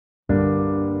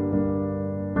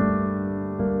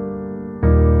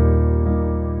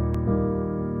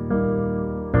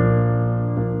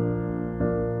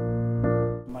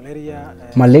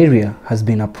Malaria has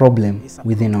been a problem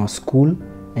within our school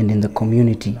and in the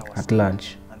community at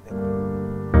large.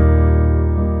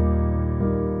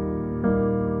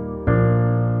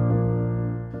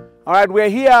 All right, we're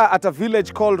here at a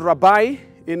village called Rabai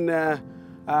in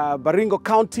Baringo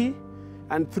County,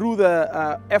 and through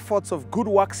the efforts of Good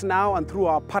Works Now and through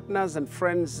our partners and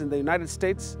friends in the United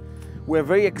States, we're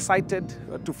very excited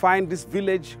to find this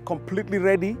village completely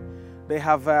ready. They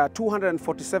have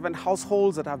 247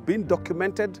 households that have been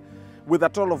documented with a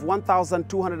total of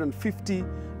 1,250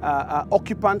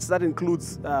 occupants. That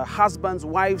includes husbands,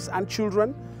 wives, and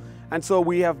children. And so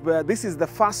we have, this is the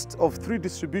first of 3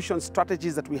 distribution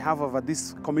strategies that we have over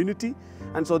this community.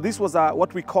 And so this was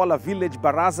what we call a village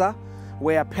baraza,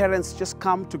 where parents just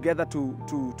come together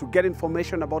to get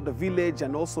information about the village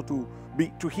and also to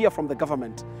hear from the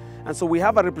government. And so we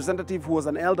have a representative who was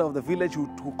an elder of the village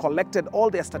who collected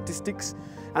all their statistics.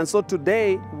 And so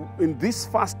today, in this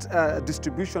first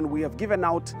distribution, we have given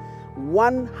out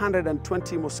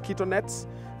 120 mosquito nets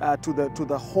to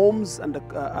the homes and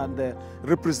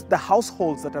the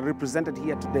households that are represented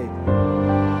here today.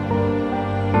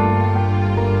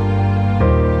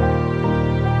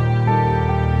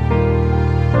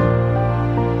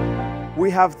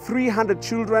 We have 300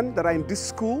 children that are in this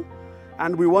school,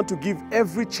 and we want to give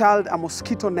every child a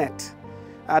mosquito net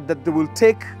that they will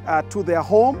take to their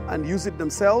home and use it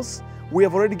themselves. We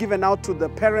have already given out to the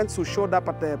parents who showed up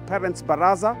at the parents'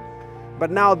 baraza,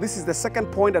 but now this is the second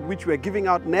point at which we are giving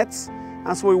out nets,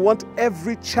 and so we want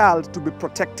every child to be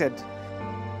protected.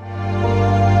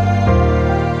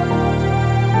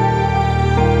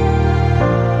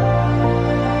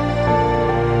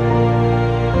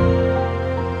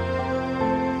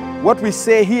 What we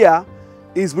say here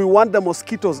is we want the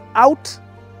mosquitoes out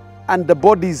and the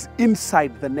bodies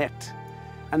inside the net.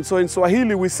 And so in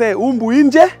Swahili we say, umbu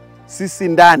inje, sisi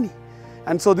ndani.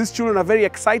 And so these children are very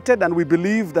excited, and we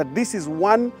believe that this is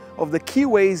one of the key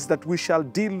ways that we shall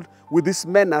deal with this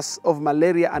menace of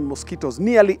malaria and mosquitoes.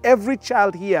 Nearly every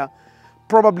child here,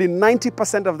 probably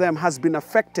 90% of them, has been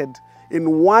affected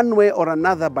in one way or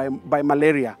another by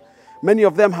malaria. Many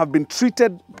of them have been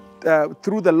treated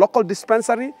through the local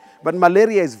dispensary, but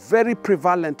malaria is very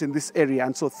prevalent in this area.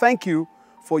 And so thank you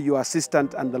for your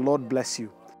assistance, and the Lord bless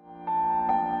you.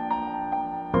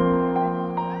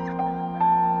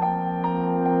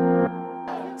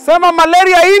 Sema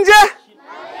malaria inje,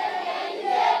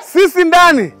 sisi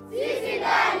ndani.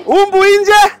 Umbu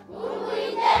inje,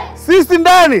 sisi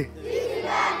ndani.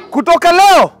 Kutoka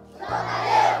leo,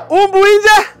 umbu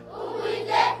inje,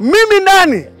 mimi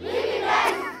ndani.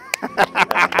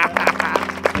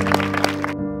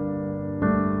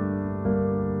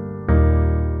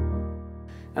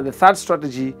 And the third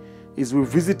strategy is we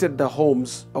visited the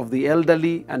homes of the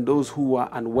elderly and those who are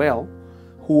unwell,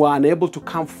 who are unable to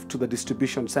come to the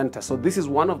distribution center. So this is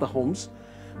one of the homes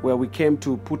where we came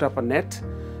to put up a net,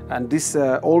 and this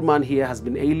old man here has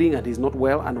been ailing and he's not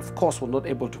well, and of course was not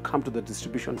able to come to the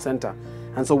distribution center.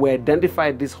 And so we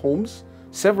identified these homes,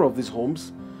 several of these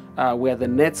homes, where the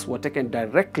nets were taken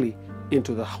directly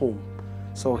into the home.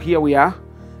 So here we are,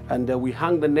 and we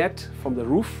hung the net from the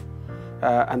roof,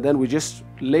 and then we just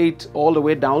laid all the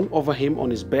way down over him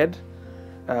on his bed,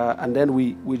 and then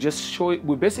we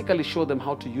basically show them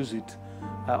how to use it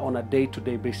on a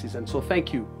day-to-day basis. And so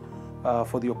thank you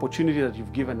for the opportunity that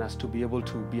you've given us to be able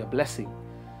to be a blessing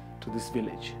to this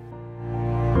village.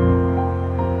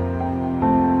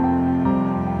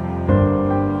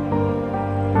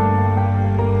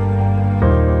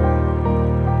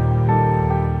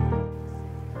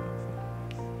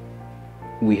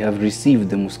 We have received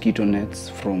the mosquito nets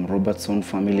from Robertson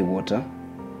Family Water,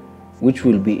 which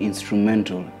will be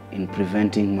instrumental in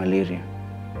preventing malaria.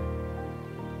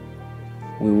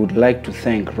 We would like to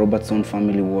thank Robertson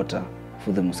Family Water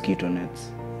for the mosquito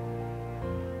nets.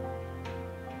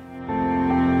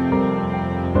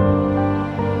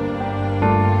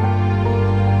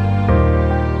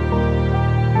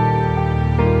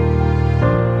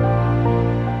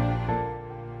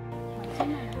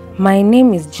 My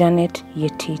name is Janet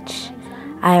Yetich.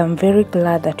 I am very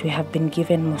glad that we have been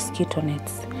given mosquito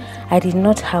nets. I did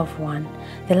not have one.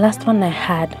 The last one I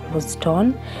had was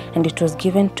torn, and it was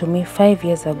given to me 5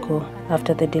 years ago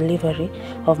after the delivery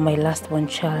of my last born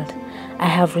child. I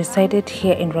have resided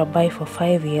here in Rabai for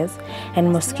 5 years,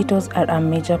 and mosquitoes are a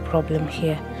major problem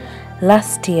here.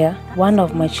 Last year, one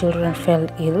of my children fell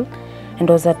ill and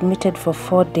was admitted for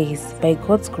 4 days. By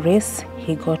God's grace,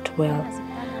 he got well.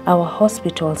 Our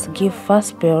hospitals give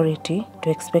first priority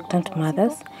to expectant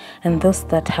mothers and those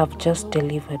that have just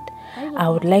delivered. I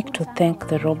would like to thank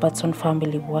the Robertson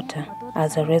Family Water.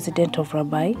 as a resident of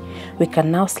Rabai, we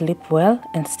can now sleep well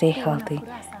and stay healthy.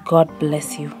 God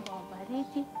bless you.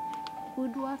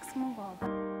 Good works, Mungu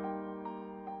awabariki.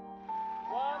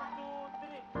 1,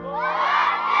 2, 3, go!